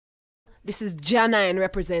This is Janine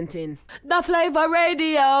representing The Flavor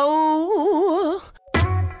Radio.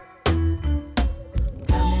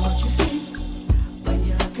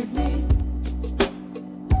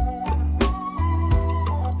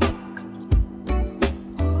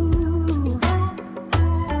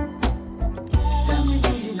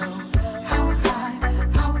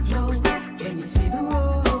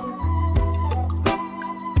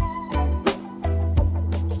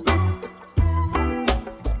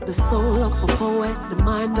 The soul of a poet, the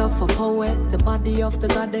mind of a poet, the body of the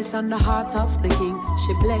goddess and the heart of the king.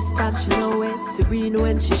 She blessed and she know it, serene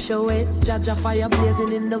when she show it. Jaja fire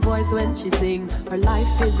blazing in the voice when she sing. Her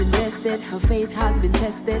life is invested, her faith has been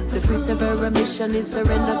tested. The fruit of her mission is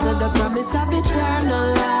surrender to the promise of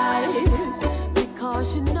eternal life.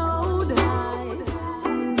 Because she know that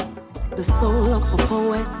the soul of a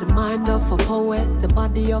poet, the mind of a poet, the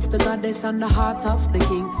body of the goddess and the heart of the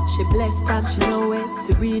king. She blessed and she know it,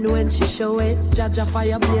 serene when she show it. Jaja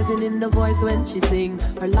fire blazing in the voice when she sing.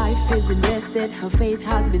 Her life is invested, her faith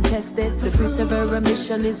has been tested. The fruit of her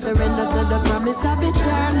mission is surrender to the promise of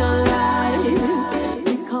eternal life.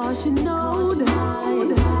 Because she know that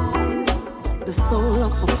the soul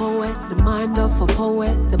of a poet, the mind of a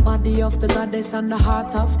poet, the body of the goddess and the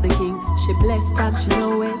heart of the king. She blessed and she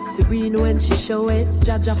know it, serene when she show it.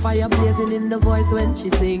 Jaja fire blazing in the voice when she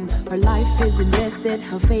sing. Her life is invested,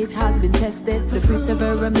 her faith has been tested. The fruit of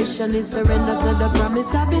her mission is surrender to the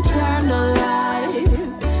promise of eternal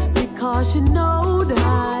life. Because she know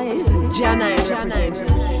that This is Janine representing.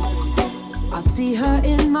 I see her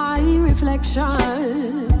in my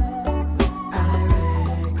reflection.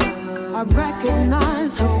 I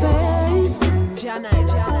recognize her face. Janine.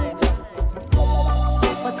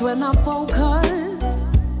 But when I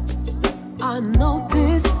focus, I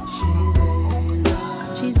notice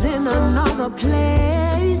she's in another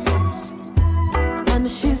place. And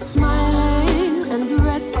she's smiling and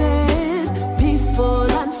rested,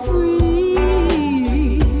 peaceful and free.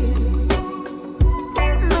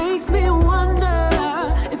 Makes me wonder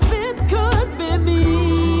if it could be me.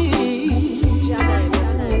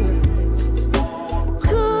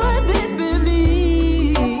 Could it be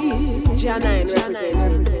me? Janine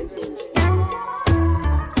representing.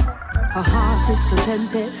 Her heart is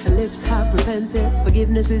contented, her lips have repented.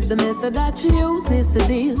 Forgiveness is the method that she uses to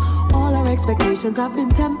deal. All her expectations have been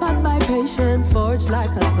tempered by patience, forged like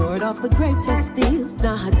a sword of the greatest steel.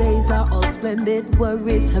 Now her days are all splendid,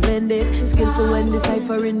 worries have ended. Skillful when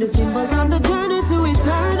deciphering the symbols on the journey to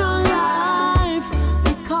eternal life.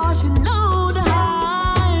 Because she know the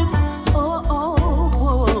heights.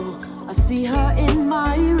 Oh, I see her in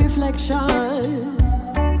my reflection.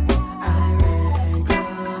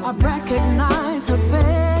 I recognize her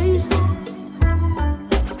face.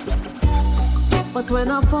 But when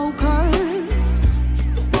I focus,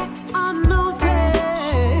 I notice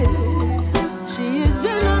she is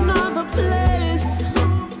in another place.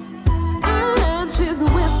 And she's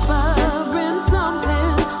whispering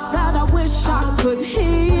something that I wish I could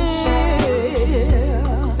hear.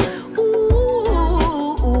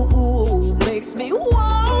 Ooh, makes me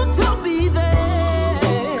want to be there.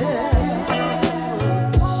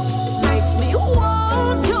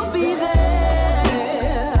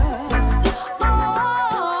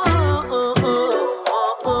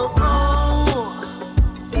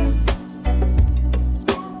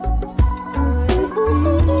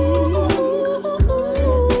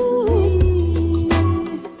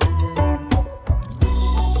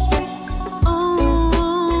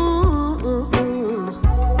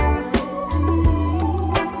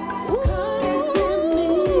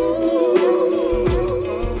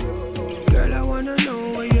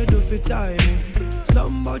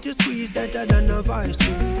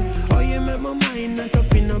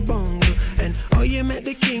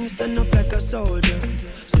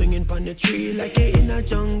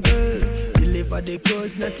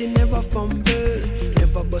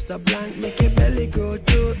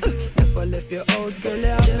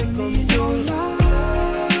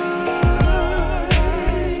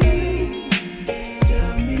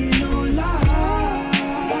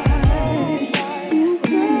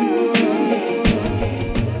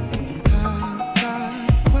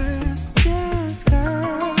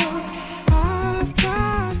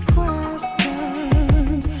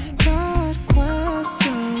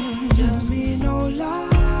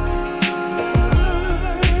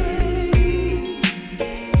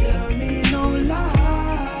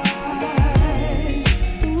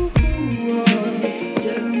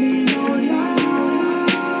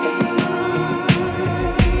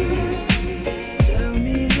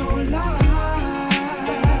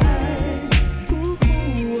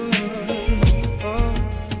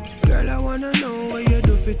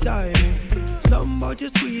 for timing. Something about your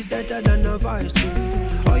squeeze better than a vice grip.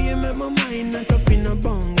 Oh, you make my mind knock up in a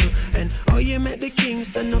bungle. And oh, you make the king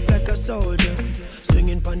stand up like a soldier.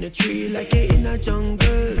 Swinging pon the tree like you in a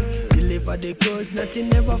jungle. Deliver the goods, nothing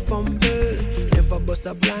never fumble. Never bust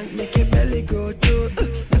a blank, make your belly grow too.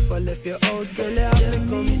 Never left you out, girl, you have to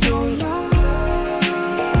come through.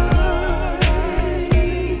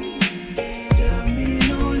 Tell me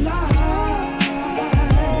no lies.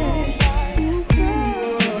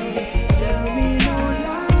 Tell me no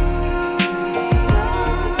lies.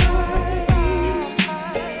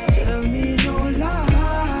 Tell me no lies.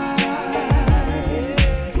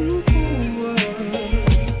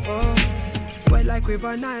 Well, like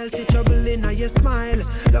River Nile, see trouble in your smile.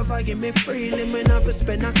 Love, I give me freely, me never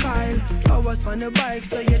spend a kyle. I was on the bike,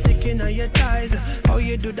 so you're taking on your ties. How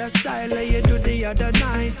you do that style, like you do the other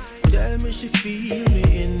night. Tell me she feel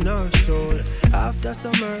me in her soul. After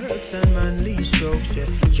some herbs and manly strokes, yeah.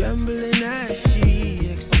 Trembling as she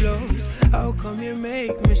explodes. How come you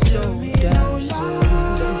make me so dazzled?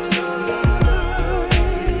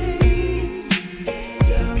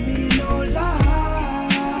 Tell me no lies.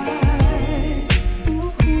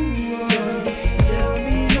 Tell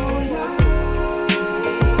me no lies.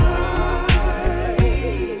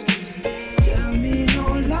 Tell me no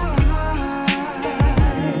lies.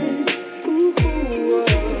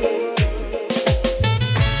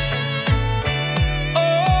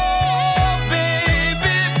 Oh,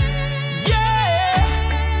 baby, yeah,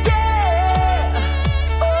 yeah.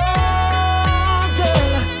 Oh,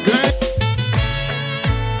 girl, girl.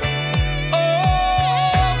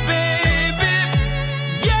 Oh, baby,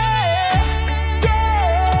 yeah,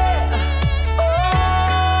 yeah.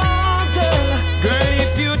 Oh, girl, girl,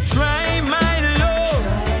 if you try my love,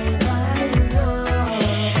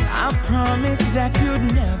 I promise that you'd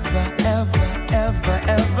never, ever, ever,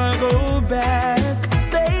 ever go back.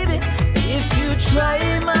 Baby, if you try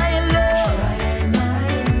my love,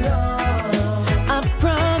 I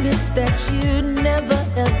promise that you never,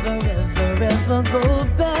 ever, ever, ever go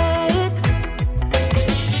back.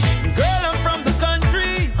 Girl, I'm from the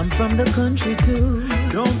country. I'm from the country too.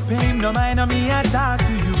 Don't pay no mind on me, I talk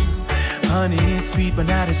to you. Honey is sweet, but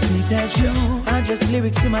not as sweet as you. I just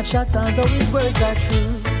lyrics in my chat, although his words are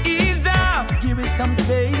true. Ease up, give it some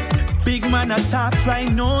space. Big man at top, try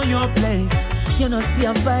know your place. You know, see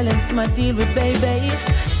a violence, my deal with baby.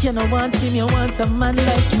 You know, want him, you want a man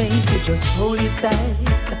like me. If you just hold it tight,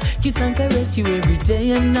 kiss and caress you every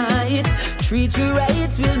day and night. Treat you right,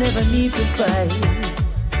 we'll never need to fight.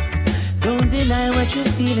 Don't deny what you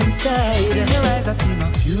feel inside. In your eyes, I see my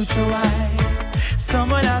future wife.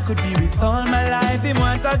 Someone I could be with all my life. Him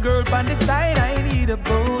want a girl on the side, I need a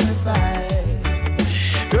bona fide.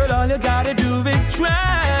 Girl, all you gotta do is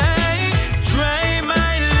try. Try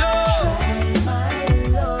my love.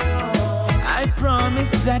 I promise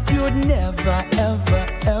that you'd never, ever,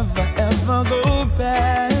 ever, ever go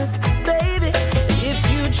back. Baby, if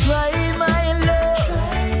you try my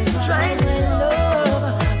love, try my love,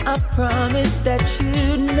 I promise that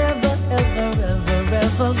you never, ever, ever,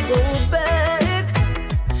 ever go back.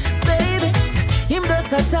 Baby, him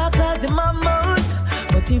does a talk as in my mouth,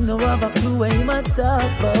 but him no have a clue what him a talk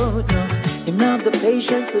about. No, him not have the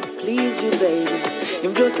patience to please you, baby.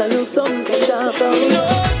 Him just a look something sharp out. No,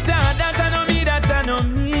 sir, that I know me, that I know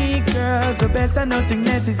me, girl. The best and nothing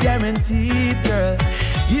less is guaranteed, girl.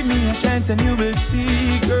 Give me a chance and you will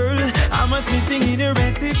see, girl. I must be singing the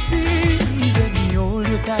recipe. Let me hold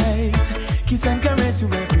you tight, kiss and caress you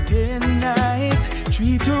every day and night.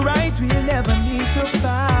 Treat you right, we'll never need to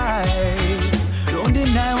fight. Don't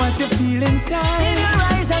deny what you feel inside. In your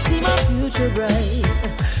eyes I see my future bright.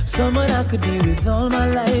 Someone I could be with all my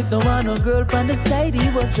life. Don't want no girl on the side, he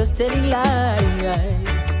was just telling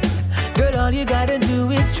lies. Girl, all you gotta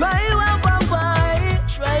do is try,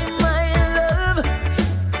 try my love.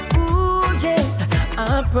 Ooh, yeah,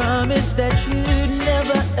 I promise that you'd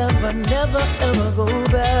never, ever, never, ever go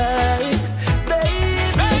back.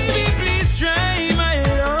 Baby, please try my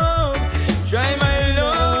love. Try my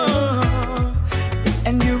love.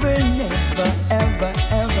 And you will never, ever,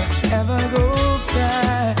 ever, ever go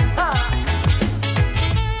back.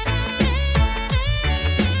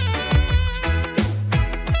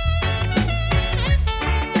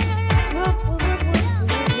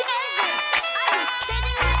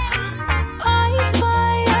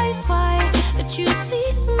 I spy that you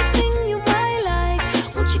see something you might like.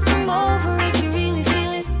 Won't you come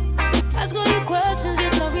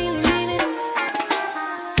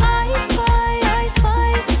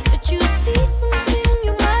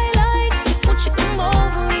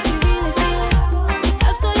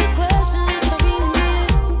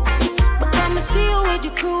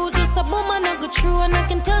a woman I go through, and I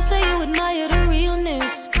can tell so you admire the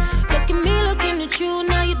realness. Look at me, looking at you,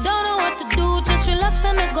 now you don't know what to do. Just relax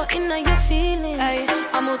and I go in your feelings. Hey,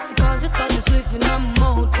 I'm mostly conscious about the swift and I'm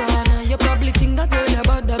out corner. You probably think that girl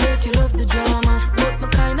about that, bet you love the drama. But me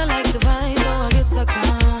kinda like the vibe, so I guess I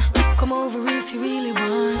can. Come over if you really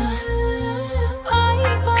wanna.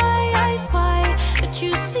 I spy that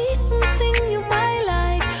you see something you might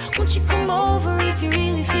like. Won't you come over if you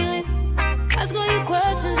really feel it? Ask all your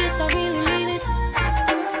questions, yes, I really mean it.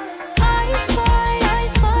 I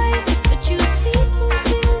spy that you see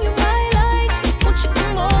something you might like. Won't you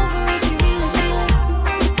come over if you really feel it?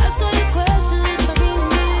 Ask all your questions, yes, I really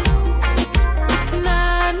mean it.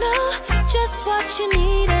 Nah, I know just what you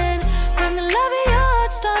need, and when the love in your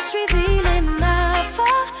heart starts revealing, I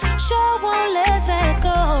for sure won't let that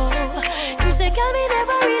go. You say, can me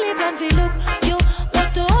never really plan for look you, but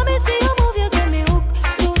to hold me, see you move, you get me hooked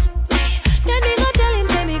too. Then he go tell him,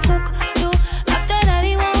 say me cook too. After that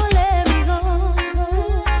he won't let me go.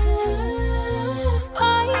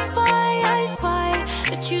 I spy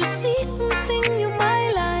that you see something you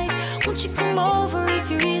might like. Won't you come over if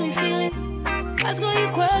you really feel it? Ask all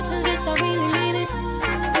your questions, yes, I really mean it.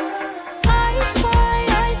 I spy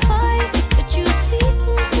that you see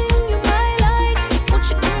something you might like. Won't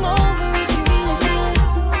you come over if you really feel it?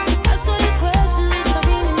 Ask all your questions, yes, I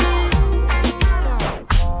really mean it.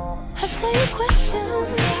 Ask all your questions,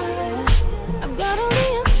 I've got all the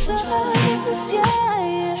answers, yeah.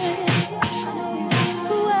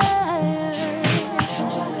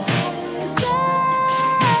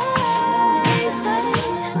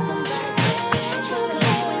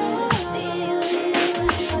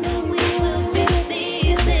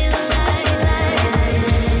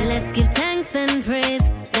 Let's give thanks and praise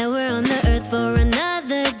that we're on the earth for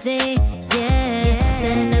another day. Yeah,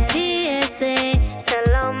 send a PSA.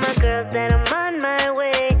 Tell all my girls that I'm on my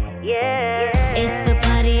way. Yeah, it's the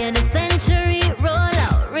party of the century. Roll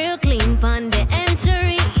out real clean from the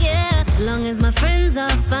entry. Yeah, long as my friends are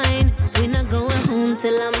fine, we not going home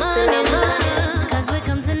till I'm on in time. Cause we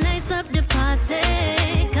come to nice up the party,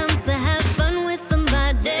 come to have fun with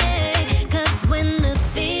somebody. Cause when the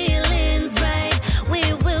feeling's right,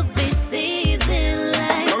 we will be seasoned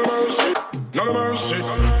like No mercy.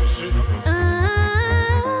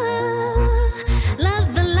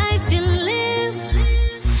 love the life you live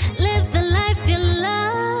the life you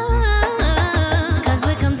love. Cause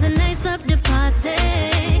we come to nice up the party,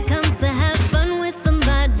 come to have fun with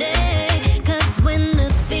somebody. Cause when the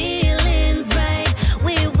feeling's right,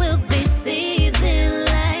 we will be seasoned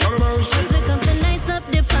like. Cause we come to nice up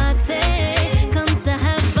the party, come to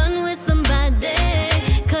have fun with somebody.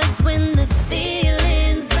 Cause when the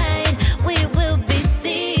feeling's right, we will be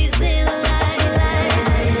seasoned like.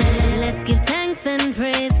 Let's give thanks and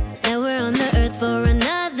praise that we're on the earth for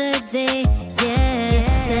another day.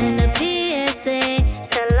 Yeah, send a PSA.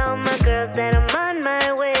 Tell all my girls that I'm on my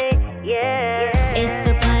way. Yeah, it's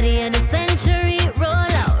the party of the century.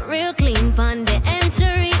 Roll out real clean from the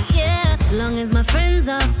entry. Yeah, long as my friends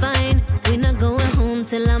are fine, we not going home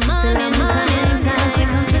till I'm on in time. Cause we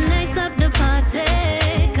come to nice up the party,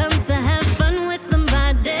 come to have fun with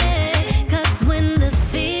somebody. Cause when the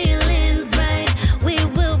feeling's right, we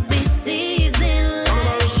will be seasoned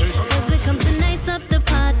like. Cause we come to nice up the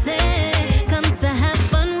party, come to have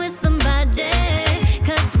fun with somebody.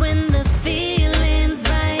 Cause when the feeling's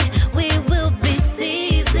right, we will be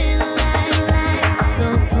seasoned like. So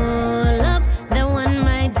pull up that one,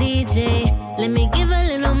 my DJ. Let me give a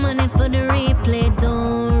little money for the replay.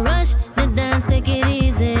 Don't rush the dance, take it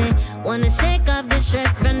easy. Wanna shake off the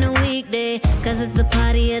stress from the weekday. Cause it's the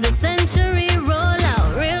party of the century. Roll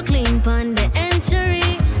out real clean from the entry.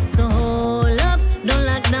 So hold up, don't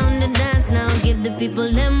lock down the dance now. Give the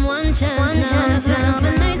people them one chance now. Cause we come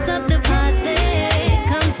for nice up the party,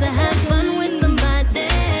 come to have fun with somebody.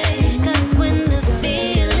 Cause when the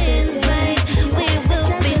feeling's right, we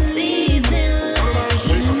will be seasoned like.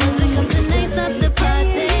 Cause we come to nice up the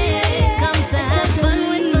party, come to have fun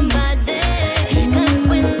with somebody. Cause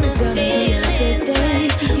when the feeling's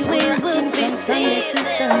right, we will be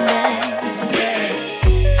seasoned like.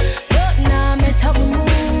 Don't now mess up my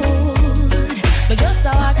mood, but just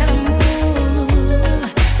how I can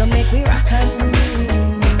move, don't make me rock and roll.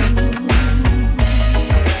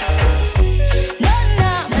 Don't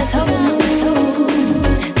now mess up my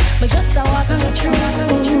mood, but just how I can go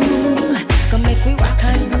through, don't make me rock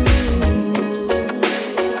and roll.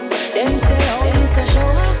 Them say, oh, you so show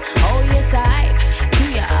off, oh, yes, I hype. Do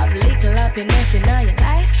you have little happiness in your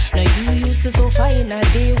life? Now you used to suffer in a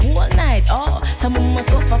day, whole night. Oh, some of my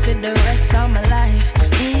suffer for the rest of my life.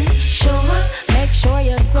 Show up, make sure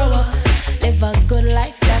you grow up, live a good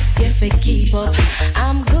life, that's your fi keep up.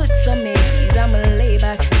 I'm good, so maybe I'ma lay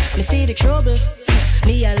back. Me see the trouble,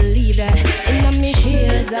 me I leave that. Inna me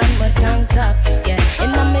shoes and my tank top, yeah.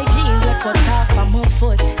 Inna me jeans I cut off on my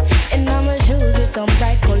foot. Inna my shoes with some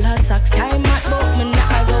bright color socks. Time out, but me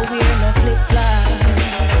not go wear no flip flops.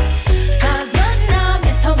 Cause nothing now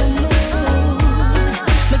mess up my mood.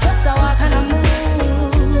 Me just a walk and a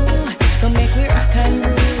move. Don't make me rock and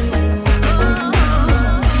roll.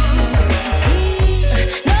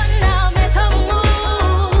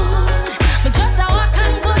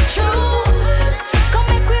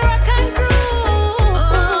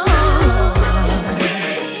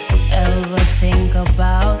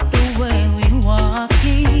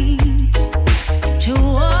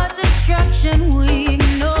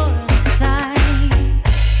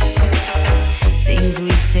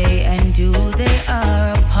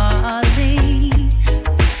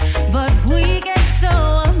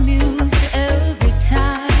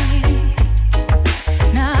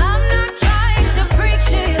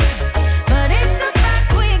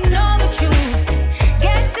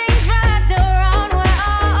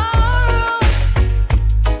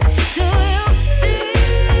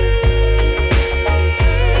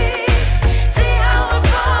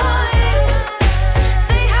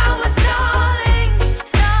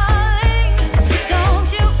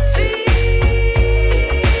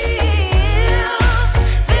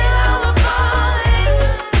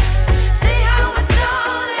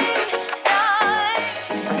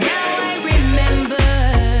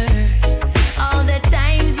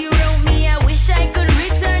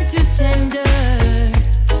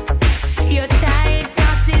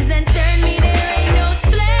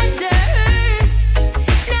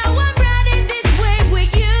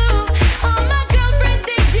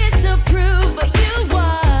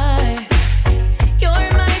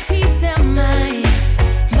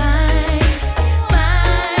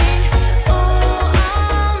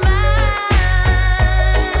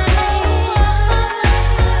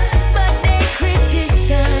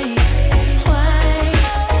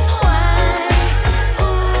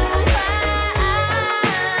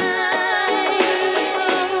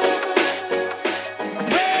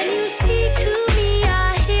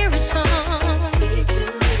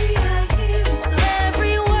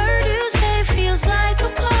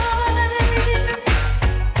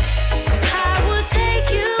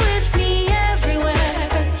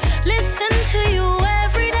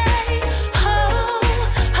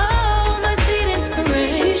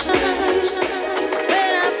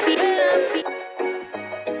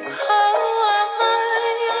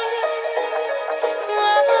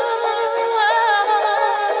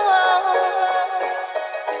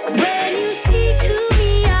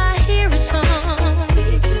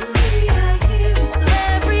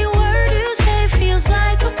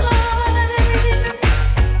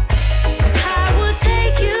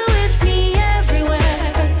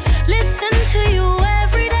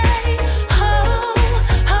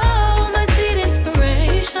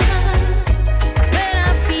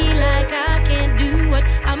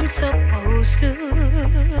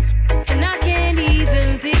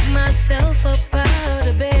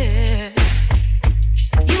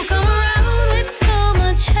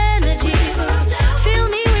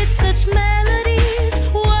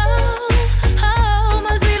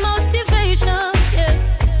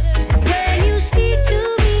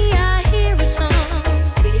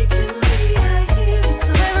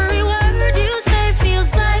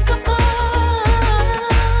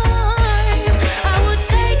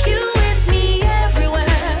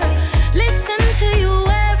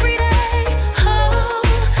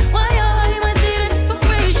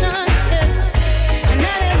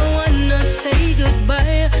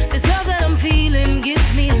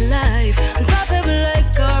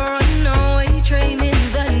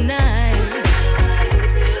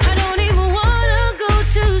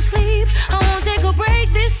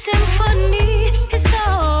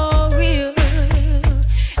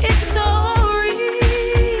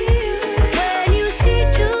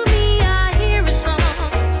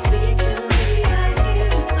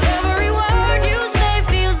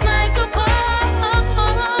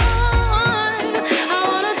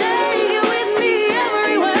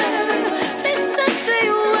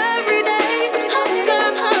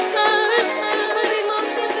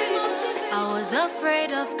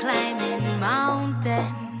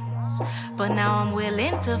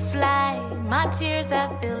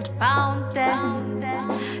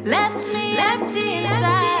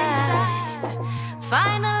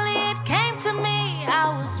 Finally it came to me,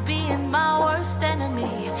 I was being my worst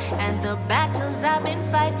enemy, and the battles I've been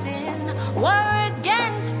fighting were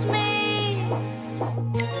against me.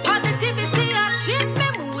 Positivity, I changed my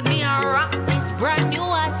mood, me I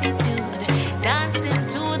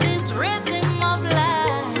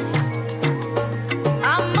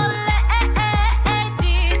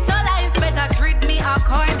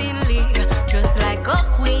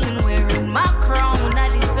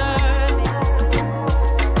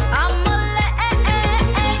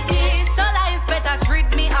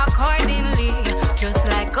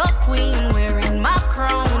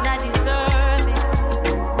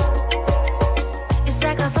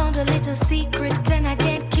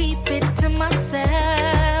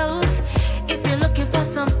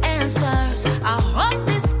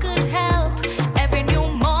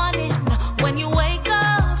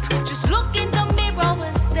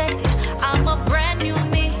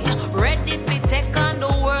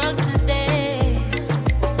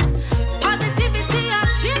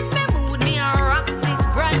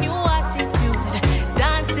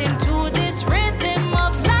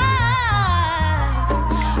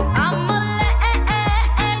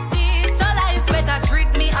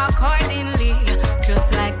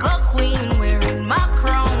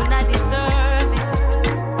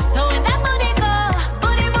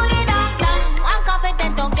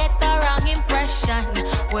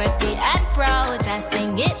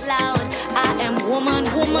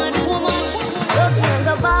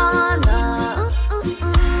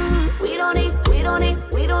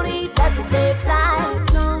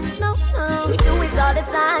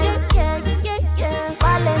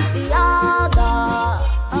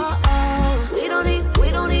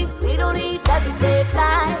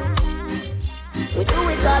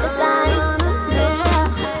it all the time.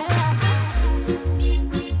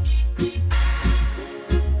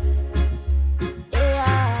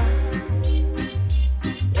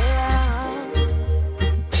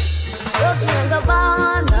 Dolce and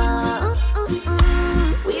Gabbana.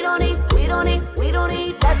 We don't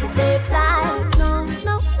need that to save time. No.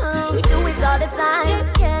 We do it all the time.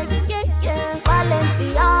 Yeah.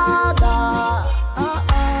 Balenciaga.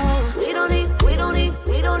 We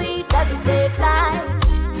don't need that to save time.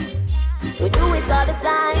 We do it all the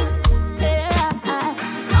time. Yeah.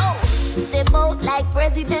 Step out like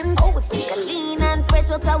president. Speak a lean and fresh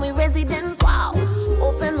out our residence. Wow.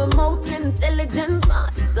 Open remote intelligence.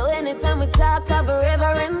 So anytime we talk, have a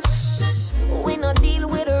reverence. We no deal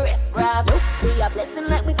with a riff-raff. We are blessing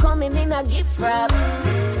like we coming in a gift wrap.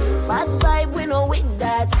 Bad vibe, we no with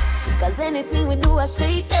that. Cause anything we do, a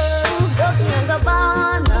straight up. Dolce and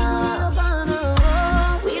Gabbana.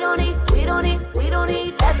 We don't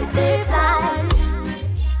need that to save time.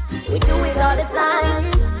 We do it all the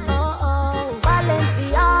time.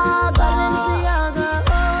 Balenciaga.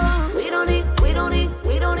 We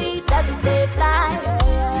don't need that to save time.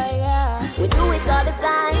 We do it all the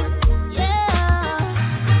time.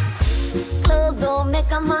 Don't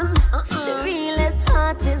make a man. The realest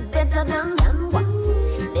heart is better than what?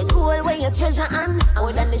 The gold where you treasure and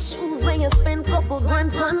more than the shoes where you spend couple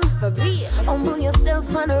grand on. For real, humble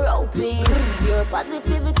yourself on a roping. Your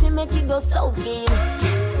positivity make you go soaking.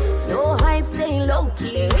 No hype, stay low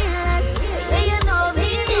key. Yeah, you know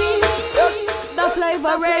me. The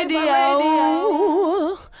Flavor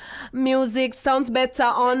Radio. Music sounds better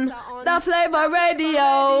on The Flavor Radio.